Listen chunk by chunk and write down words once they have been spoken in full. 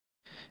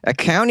A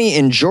county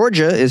in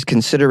Georgia is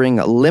considering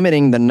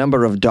limiting the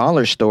number of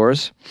dollar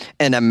stores,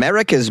 and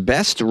America's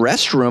Best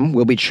Restroom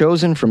will be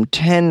chosen from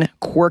 10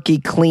 quirky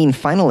clean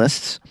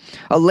finalists.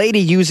 A lady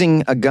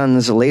using a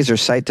gun's laser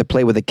sight to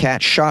play with a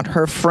cat shot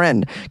her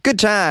friend. Good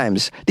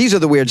times. These are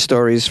the weird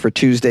stories for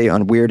Tuesday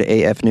on Weird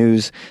AF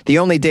News, the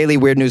only daily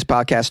weird news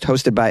podcast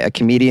hosted by a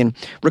comedian,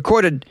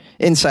 recorded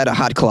inside a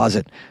hot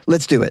closet.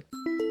 Let's do it.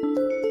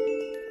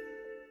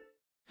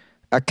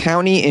 A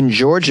county in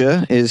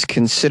Georgia is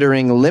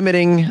considering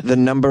limiting the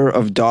number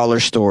of dollar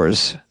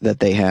stores that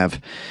they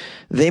have.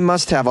 They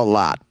must have a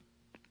lot.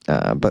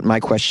 But my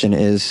question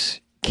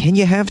is, can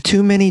you have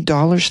too many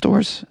dollar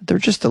stores? They're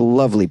just a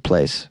lovely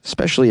place,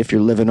 especially if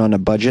you're living on a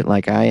budget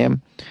like I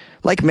am.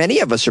 Like many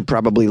of us are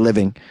probably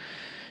living.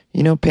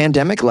 You know,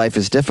 pandemic life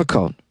is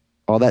difficult.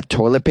 All that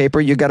toilet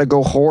paper you got to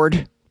go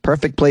hoard.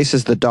 Perfect place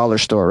is the dollar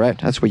store, right?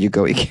 That's where you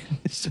go.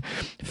 It's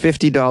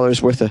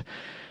 $50 worth of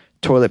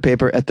toilet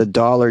paper at the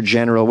Dollar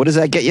General. What does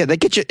that get you? They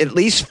get you at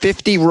least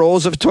 50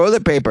 rolls of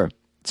toilet paper.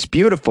 It's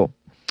beautiful.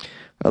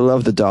 I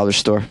love the dollar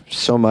store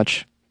so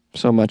much,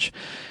 so much.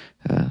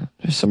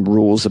 There's some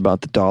rules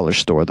about the dollar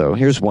store, though.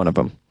 Here's one of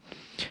them.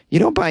 You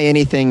don't buy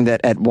anything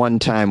that at one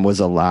time was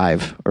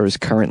alive or is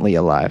currently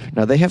alive.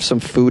 Now, they have some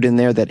food in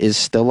there that is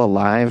still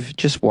alive.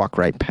 Just walk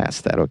right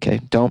past that,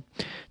 okay? Don't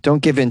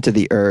give in to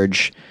the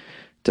urge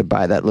to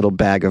buy that little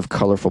bag of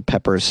colorful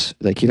peppers.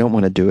 Like, you don't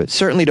want to do it.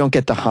 Certainly don't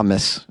get the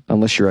hummus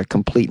unless you're a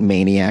complete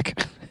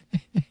maniac.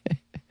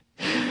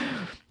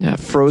 Yeah,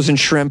 frozen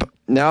shrimp.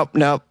 Nope.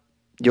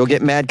 You'll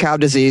get mad cow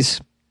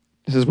disease.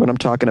 This is what I'm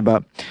talking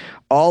about.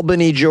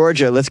 Albany,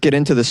 Georgia. Let's get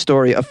into the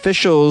story.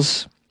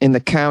 Officials in the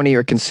county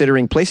are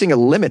considering placing a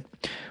limit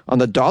on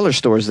the dollar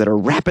stores that are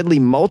rapidly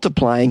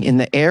multiplying in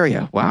the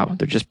area. Wow,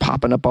 they're just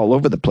popping up all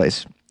over the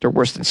place. They're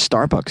worse than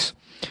Starbucks.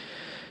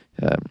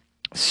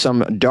 Some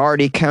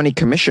Dougherty County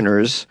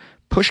commissioners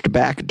pushed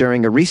back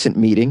during a recent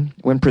meeting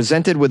when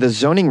presented with a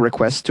zoning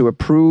request to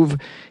approve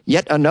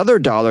yet another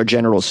Dollar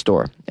General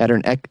store at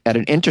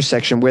an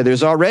intersection where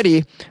there's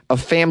already a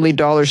Family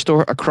Dollar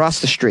store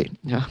across the street.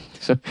 Yeah,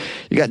 so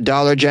you got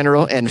Dollar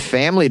General and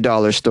Family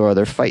Dollar store.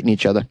 They're fighting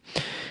each other.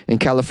 In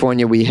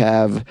California, we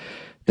have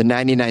the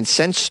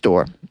 99-cent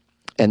store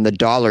and the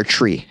Dollar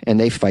Tree, and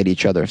they fight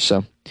each other.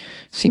 So it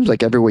seems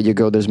like everywhere you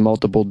go, there's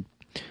multiple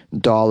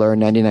dollar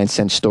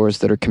 99-cent stores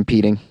that are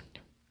competing.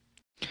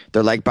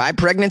 They're like, buy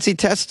pregnancy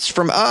tests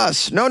from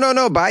us.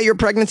 No, buy your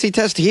pregnancy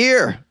test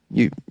here.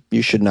 You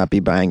should not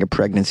be buying a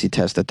pregnancy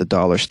test at the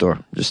dollar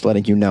store. Just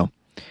letting you know.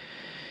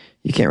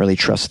 You can't really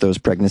trust those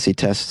pregnancy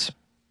tests.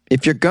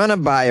 If you're gonna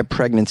buy a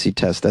pregnancy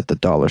test at the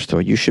dollar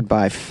store, you should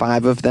buy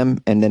 5 of them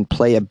and then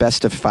play a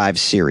best of 5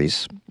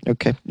 series.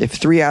 Okay? If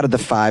 3 out of the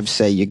 5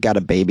 say you got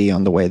a baby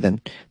on the way,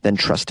 then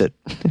trust it.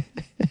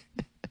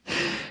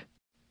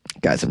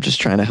 Guys, I'm just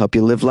trying to help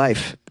you live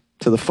life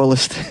to the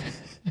fullest.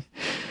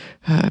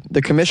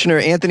 The commissioner,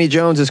 Anthony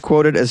Jones, is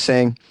quoted as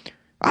saying,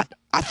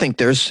 I think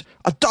there's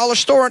a dollar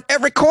store on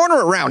every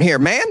corner around here,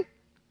 man.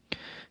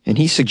 And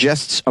he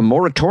suggests a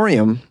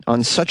moratorium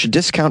on such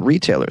discount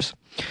retailers.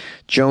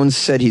 Jones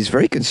said he's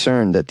very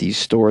concerned that these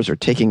stores are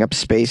taking up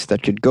space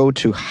that could go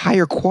to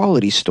higher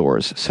quality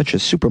stores, such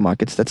as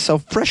supermarkets that sell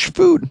fresh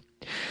food.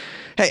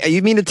 Hey,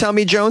 you mean to tell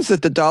me, Jones,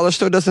 that the dollar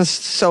store doesn't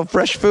sell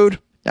fresh food?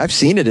 I've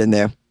seen it in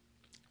there.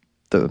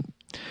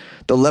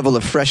 The level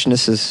of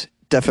freshness is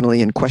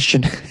definitely in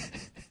question.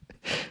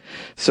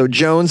 So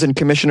Jones and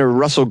Commissioner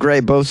Russell Gray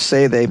both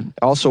say they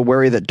also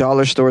worry that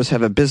dollar stores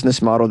have a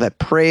business model that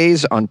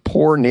preys on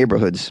poor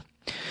neighborhoods.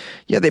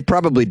 Yeah, they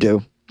probably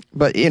do.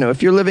 But, you know,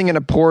 if you're living in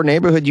a poor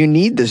neighborhood, you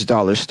need this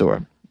dollar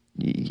store.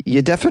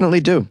 You definitely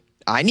do.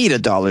 I need a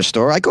dollar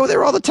store. I go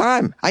there all the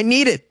time. I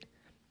need it.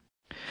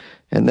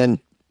 And then,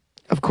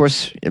 of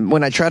course,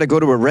 when I try to go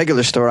to a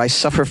regular store, I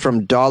suffer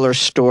from dollar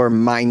store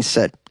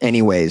mindset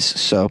anyways.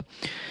 So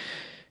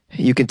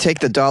you can take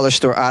the dollar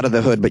store out of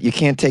the hood, but you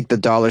can't take the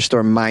dollar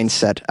store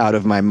mindset out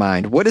of my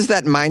mind. What is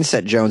that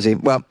mindset, Jonesy?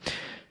 Well,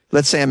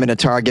 let's say I'm in a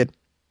Target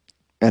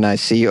and I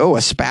see,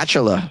 a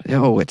spatula.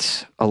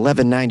 It's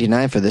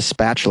 $11.99 for this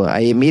spatula. I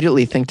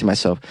immediately think to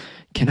myself,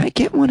 can I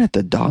get one at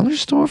the dollar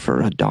store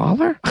for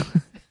 $1?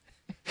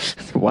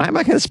 Why am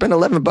I going to spend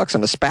 $11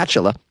 on a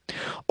spatula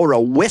or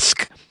a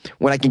whisk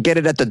when I can get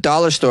it at the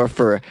dollar store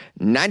for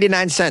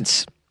 99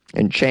 cents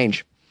and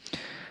change?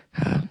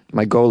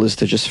 My goal is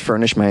to just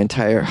furnish my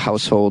entire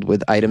household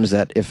with items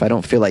that if I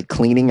don't feel like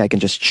cleaning, I can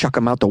just chuck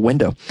them out the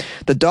window.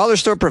 The dollar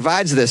store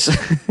provides this.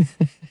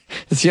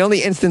 It's the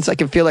only instance I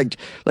can feel like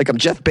I'm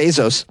Jeff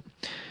Bezos.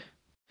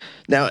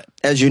 Now,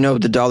 as you know,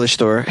 the dollar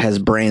store has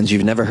brands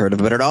you've never heard of,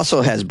 but it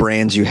also has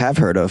brands you have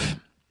heard of.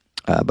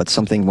 But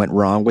something went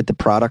wrong with the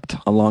product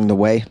along the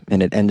way,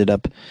 and it ended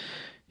up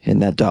in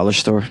that dollar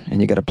store.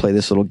 And you got to play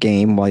this little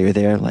game while you're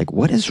there. Like,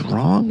 what is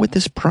wrong with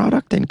this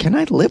product, and can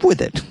I live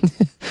with it?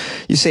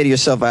 You say to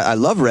yourself, I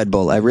love Red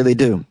Bull. I really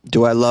do.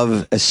 Do I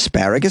love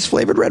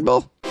asparagus-flavored Red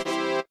Bull?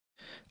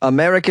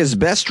 America's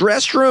Best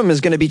Restroom is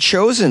going to be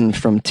chosen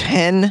from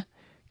 10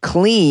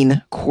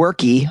 clean,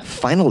 quirky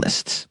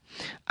finalists.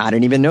 I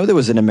didn't even know there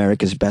was an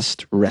America's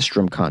Best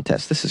Restroom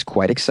contest. This is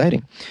quite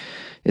exciting.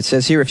 It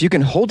says here, if you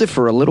can hold it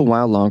for a little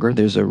while longer,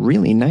 there's a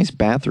really nice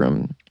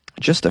bathroom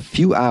just a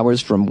few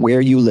hours from where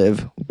you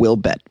live, we'll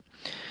bet.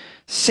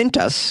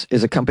 Cintas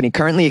is a company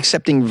currently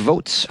accepting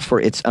votes for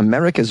its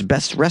America's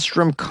Best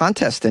Restroom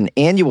contest, an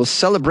annual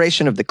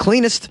celebration of the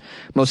cleanest,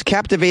 most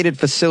captivated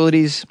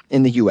facilities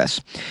in the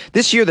U.S.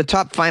 This year, the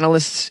top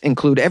finalists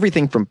include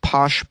everything from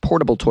posh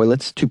portable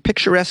toilets to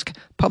picturesque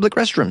public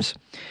restrooms,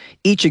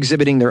 each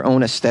exhibiting their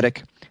own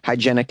aesthetic,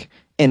 hygienic,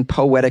 and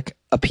poetic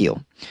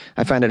appeal.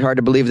 I find it hard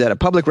to believe that a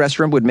public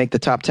restroom would make the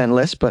top 10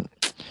 list, but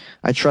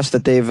I trust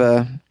that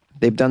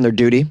they've done their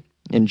duty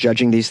in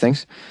judging these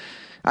things.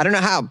 I don't know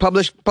how.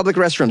 Public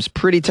restrooms,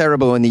 pretty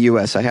terrible in the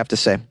U.S., I have to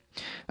say.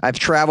 I've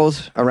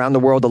traveled around the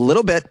world a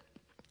little bit,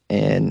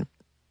 and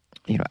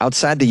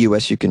outside the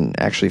U.S., you can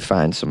actually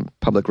find some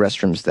public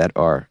restrooms that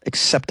are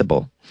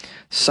acceptable,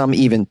 some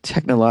even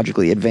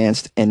technologically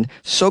advanced, and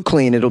so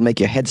clean it'll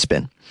make your head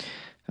spin.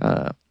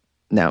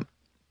 Now,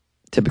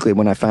 typically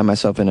when I find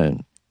myself in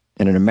an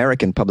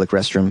American public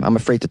restroom, I'm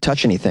afraid to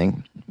touch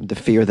anything, the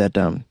fear that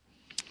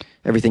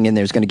everything in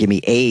there is going to give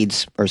me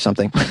AIDS or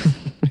something.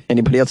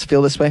 Anybody else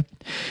feel this way?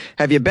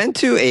 Have you been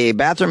to a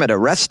bathroom at a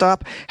rest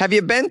stop? Have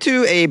you been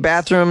to a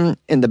bathroom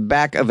in the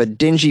back of a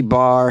dingy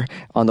bar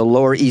on the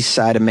Lower East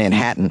Side of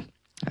Manhattan?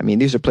 I mean,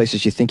 these are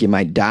places you think you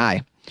might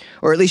die.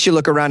 Or at least you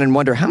look around and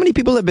wonder, how many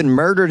people have been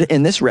murdered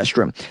in this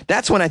restroom?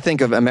 That's when I think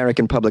of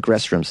American public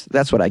restrooms.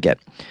 That's what I get.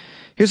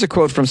 Here's a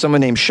quote from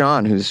someone named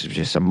Sean, who's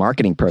just a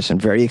marketing person,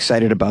 very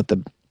excited about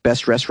the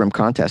best restroom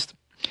contest.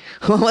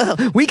 Well,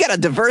 we got a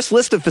diverse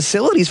list of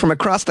facilities from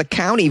across the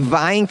county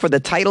vying for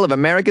the title of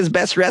America's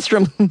Best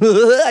Restroom.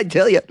 I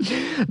tell you,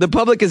 the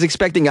public is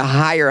expecting a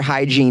higher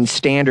hygiene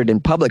standard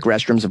in public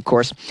restrooms, of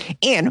course.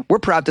 And we're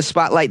proud to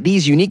spotlight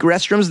these unique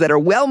restrooms that are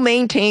well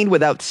maintained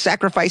without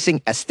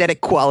sacrificing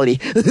aesthetic quality.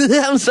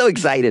 I'm so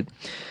excited.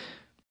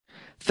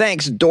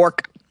 Thanks,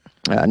 dork.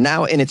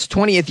 Now, in its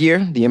 20th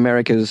year, the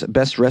America's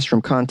Best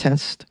Restroom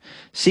Contest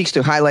seeks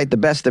to highlight the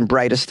best and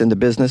brightest in the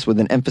business with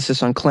an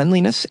emphasis on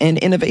cleanliness and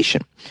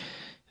innovation.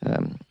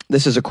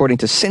 This is according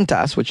to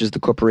Cintas, which is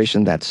the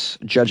corporation that's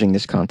judging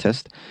this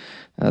contest.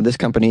 This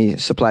company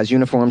supplies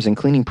uniforms and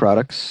cleaning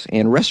products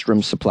and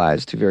restroom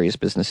supplies to various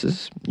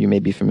businesses. You may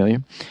be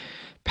familiar.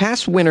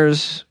 Past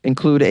winners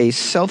include a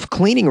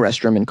self-cleaning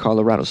restroom in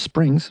Colorado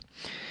Springs,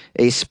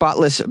 a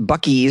spotless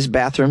Buc-ee's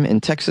bathroom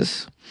in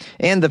Texas,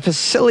 and the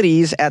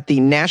facilities at the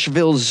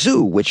Nashville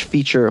Zoo, which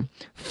feature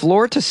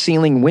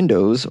floor-to-ceiling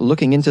windows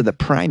looking into the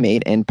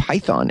primate and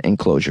python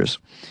enclosures.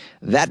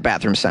 That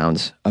bathroom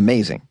sounds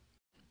amazing.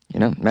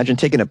 Imagine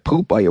taking a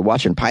poop while you're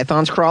watching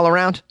pythons crawl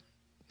around.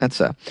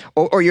 That's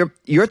or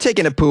you're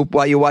taking a poop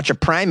while you watch a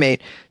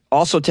primate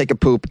also take a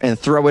poop and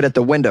throw it at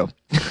the window.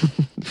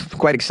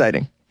 Quite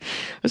exciting.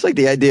 It's like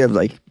the idea of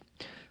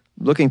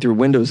looking through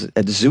windows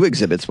at zoo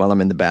exhibits while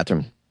I'm in the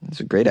bathroom. It's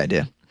a great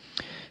idea.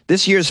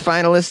 This year's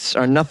finalists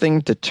are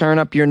nothing to turn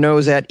up your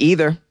nose at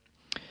either.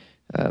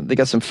 They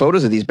got some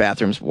photos of these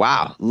bathrooms.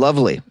 Wow,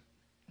 lovely.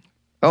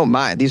 Oh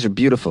my, these are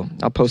beautiful.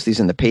 I'll post these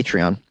in the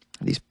Patreon,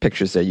 these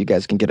pictures there. You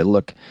guys can get a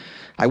look.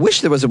 I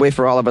wish there was a way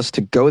for all of us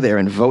to go there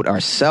and vote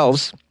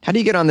ourselves. How do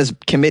you get on this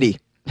committee?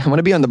 I want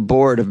to be on the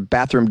board of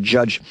bathroom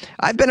judge.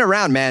 I've been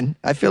around, man.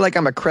 I feel like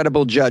I'm a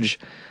credible judge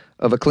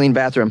of a clean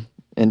bathroom,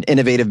 an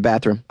innovative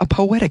bathroom, a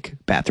poetic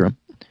bathroom.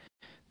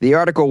 The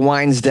article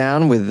winds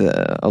down with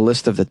a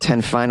list of the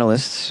 10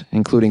 finalists,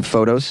 including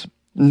photos.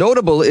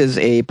 Notable is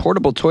a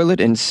portable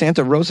toilet in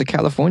Santa Rosa,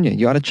 California.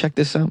 You ought to check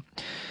this out.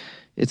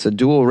 It's a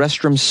dual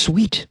restroom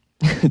suite.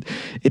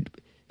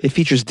 It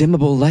features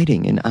dimmable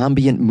lighting and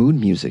ambient mood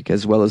music,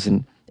 as well as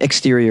an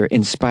exterior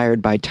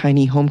inspired by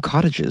tiny home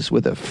cottages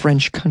with a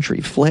French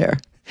country flair.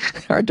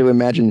 Hard to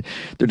imagine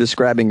they're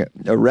describing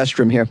a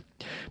restroom here.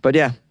 But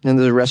yeah, and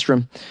there's a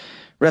restroom.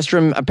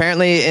 Restroom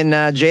apparently in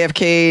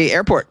JFK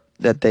Airport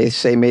that they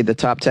say made the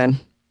top 10.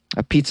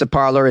 A pizza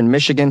parlor in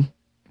Michigan.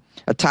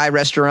 A Thai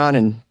restaurant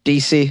in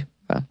D.C.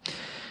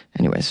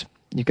 Anyways,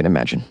 you can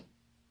imagine.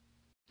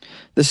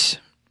 This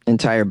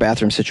entire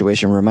bathroom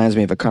situation reminds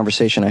me of a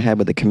conversation I had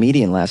with a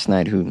comedian last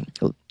night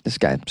this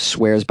guy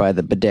swears by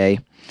the bidet.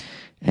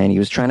 And he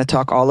was trying to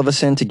talk all of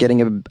us into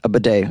getting a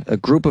bidet. A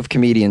group of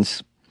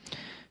comedians.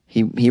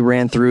 He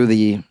ran through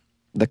the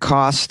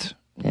cost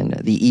and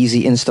the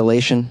easy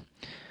installation.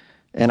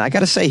 And I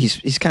got to say,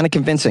 he's kind of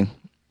convincing.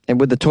 And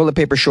with the toilet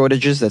paper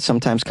shortages that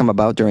sometimes come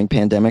about during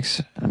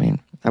pandemics, I mean,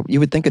 you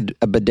would think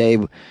a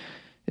bidet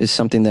is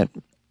something that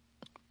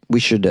we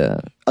should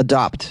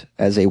adopt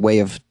as a way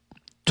of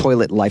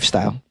toilet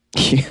lifestyle.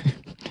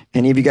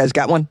 Any of you guys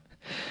got one?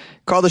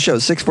 Call the show,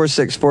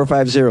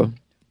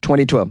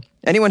 646-450-2012.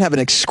 Anyone have an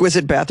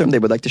exquisite bathroom they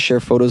would like to share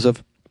photos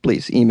of?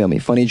 Please email me,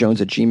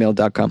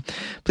 funnyjones@gmail.com.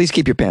 Please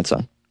keep your pants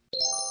on.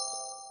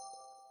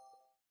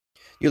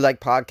 You like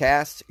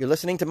podcasts? You're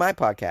listening to my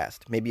podcast.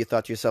 Maybe you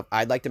thought to yourself,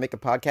 I'd like to make a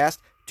podcast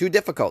Too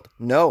difficult?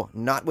 No,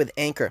 not with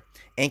Anchor.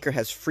 Anchor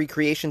has free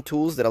creation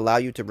tools that allow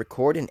you to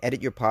record and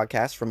edit your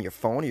podcast from your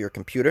phone or your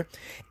computer.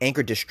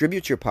 Anchor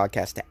distributes your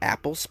podcast to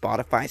Apple,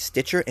 Spotify,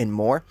 Stitcher, and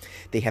more.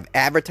 They have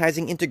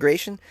advertising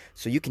integration,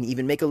 so you can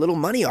even make a little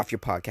money off your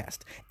podcast.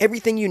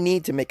 Everything you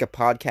need to make a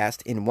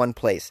podcast in one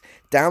place.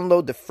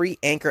 Download the free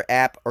Anchor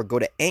app or go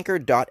to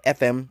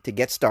anchor.fm to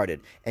get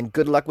started. And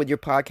good luck with your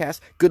podcast.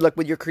 Good luck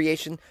with your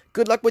creation.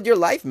 Good luck with your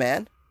life,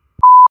 man.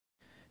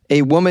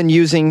 A woman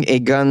using a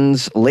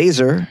gun's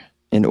laser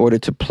in order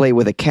to play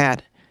with a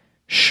cat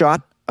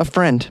shot a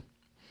friend.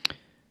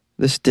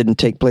 This didn't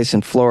take place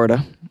in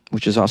Florida,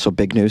 which is also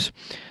big news.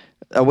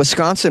 A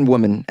Wisconsin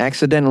woman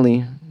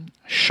accidentally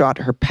shot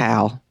her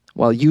pal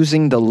while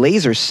using the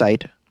laser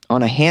sight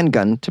on a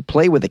handgun to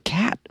play with a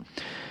cat.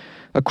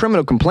 A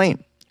criminal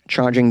complaint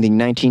charging the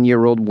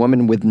 19-year-old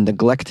woman with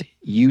neglect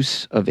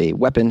use of a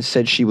weapon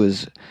said she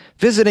was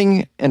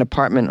visiting an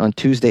apartment on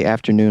Tuesday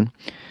afternoon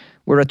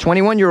where a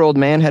 21-year-old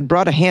man had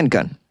brought a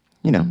handgun.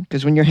 You know,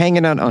 because when you're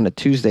hanging out on a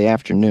Tuesday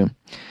afternoon,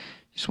 you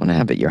just want to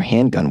have your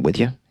handgun with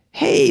you.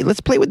 Hey,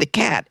 let's play with the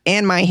cat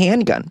and my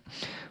handgun.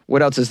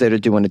 What else is there to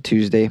do on a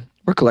Tuesday?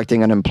 We're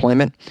collecting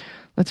unemployment.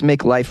 Let's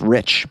make life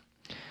rich.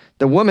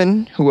 The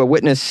woman, who a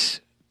witness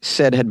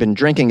said had been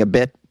drinking a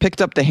bit,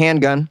 picked up the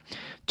handgun,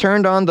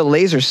 turned on the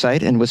laser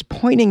sight, and was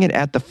pointing it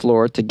at the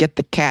floor to get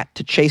the cat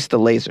to chase the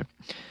laser.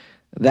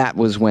 That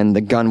was when the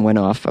gun went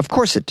off. Of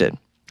course it did.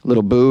 A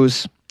little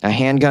booze, a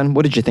handgun.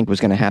 What did you think was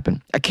going to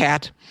happen? A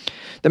cat.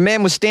 The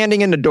man was standing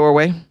in the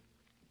doorway,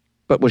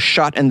 but was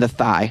shot in the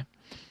thigh.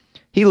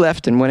 He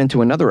left and went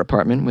into another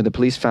apartment where the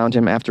police found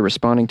him after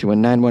responding to a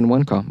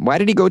 911 call. Why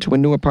did he go to a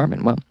new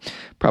apartment? Well,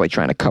 probably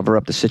trying to cover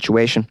up the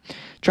situation.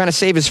 Trying to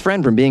save his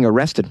friend from being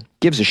arrested.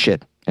 Gives a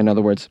shit, in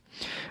other words.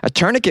 A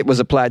tourniquet was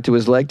applied to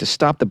his leg to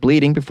stop the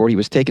bleeding before he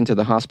was taken to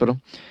the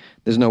hospital.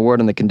 There's no word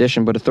on the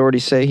condition, but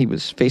authorities say he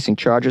was facing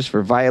charges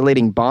for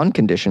violating bond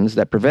conditions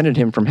that prevented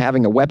him from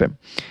having a weapon.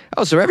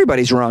 Oh, so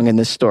everybody's wrong in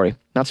this story.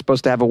 Not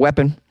supposed to have a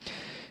weapon.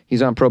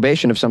 He's on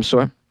probation of some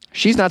sort.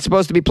 She's not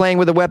supposed to be playing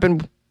with a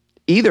weapon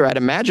either, I'd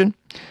imagine.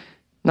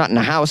 Not in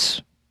a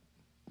house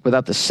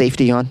without the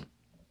safety on.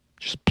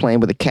 Just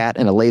playing with a cat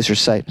and a laser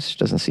sight. This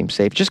doesn't seem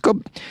safe.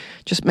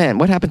 Man,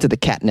 what happened to the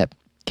catnip?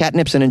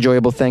 Catnip's an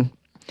enjoyable thing.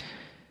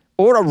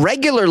 Or a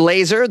regular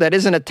laser that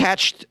isn't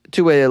attached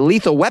to a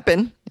lethal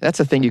weapon. That's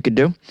a thing you could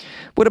do.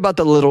 What about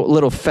the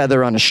little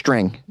feather on a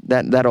string?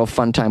 That old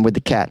fun time with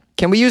the cat.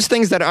 Can we use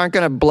things that aren't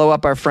going to blow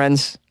up our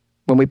friends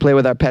when we play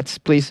with our pets,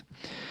 please?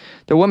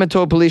 The woman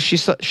told police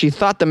she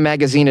thought the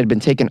magazine had been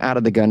taken out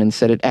of the gun and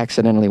said it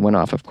accidentally went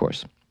off, of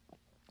course.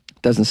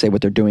 It doesn't say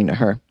what they're doing to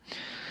her.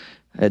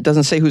 It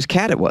doesn't say whose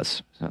cat it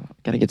was. So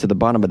got to get to the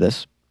bottom of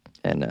this.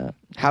 And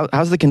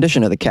how's the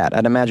condition of the cat?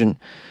 I'd imagine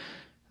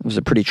it was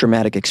a pretty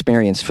traumatic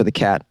experience for the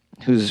cat,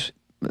 who's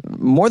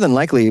more than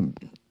likely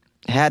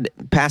had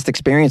past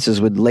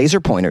experiences with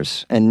laser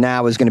pointers and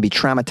now is going to be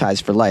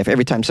traumatized for life.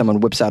 Every time someone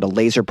whips out a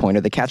laser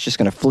pointer, the cat's just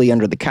going to flee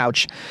under the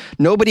couch.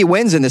 Nobody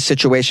wins in this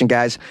situation,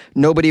 guys.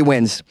 Nobody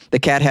wins. The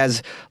cat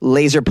has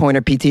laser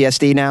pointer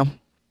PTSD now.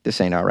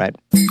 This ain't all right.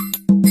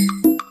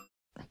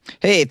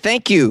 Hey,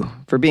 thank you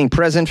for being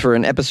present for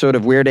an episode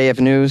of Weird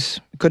AF News.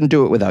 Couldn't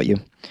do it without you.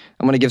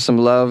 I'm going to give some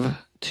love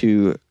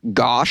to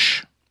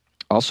Gosh,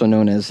 also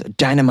known as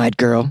Dynamite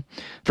Girl,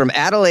 from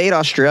Adelaide,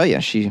 Australia.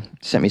 She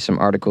sent me some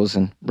articles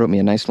and wrote me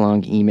a nice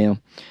long email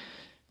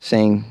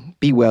saying,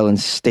 "Be well and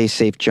stay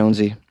safe,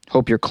 Jonesy.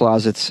 Hope your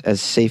closet's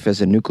as safe as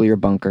a nuclear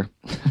bunker."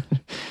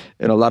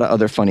 And a lot of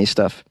other funny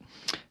stuff.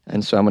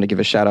 And so I'm going to give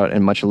a shout out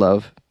and much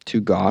love to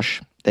Gosh.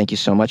 Thank you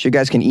so much. You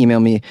guys can email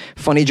me,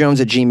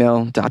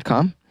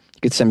 funnyjones@gmail.com.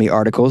 You could send me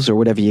articles or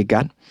whatever you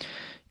got.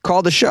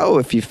 Call the show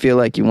if you feel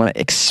like you want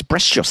to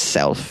express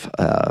yourself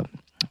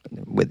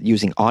with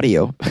using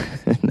audio.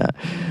 And,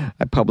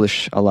 I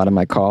publish a lot of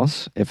my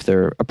calls if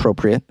they're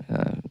appropriate,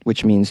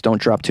 which means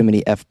don't drop too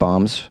many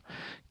F-bombs,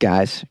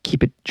 guys.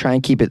 Try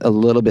and keep it a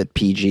little bit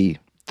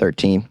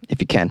PG-13 if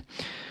you can.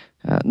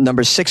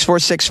 Number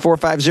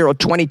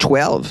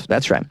 646-450-2012.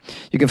 That's right.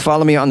 You can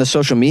follow me on the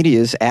social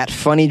medias at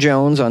Funny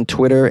Jones on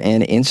Twitter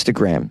and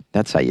Instagram.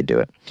 That's how you do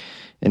it.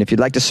 And if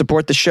you'd like to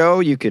support the show,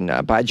 you can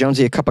buy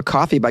Jonesy a cup of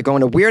coffee by going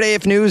to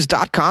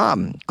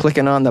weirdafnews.com,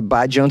 clicking on the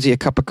Buy Jonesy a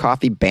cup of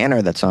coffee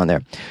banner that's on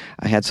there.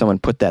 I had someone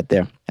put that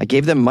there. I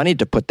gave them money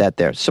to put that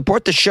there.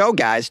 Support the show,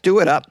 guys. Do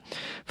it up.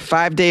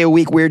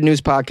 5-day-a-week Weird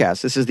News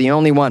podcast. This is the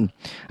only one,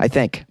 I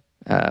think.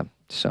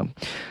 So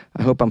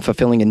I hope I'm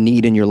fulfilling a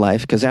need in your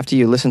life, because after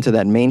you listen to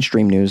that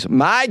mainstream news,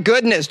 my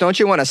goodness, don't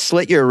you want to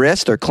slit your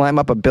wrist or climb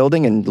up a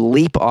building and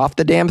leap off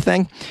the damn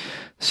thing?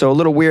 So a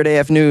little Weird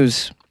AF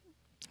News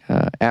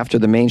after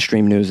the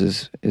mainstream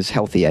news is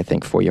healthy, I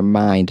think, for your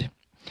mind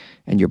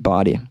and your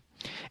body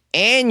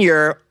and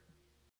your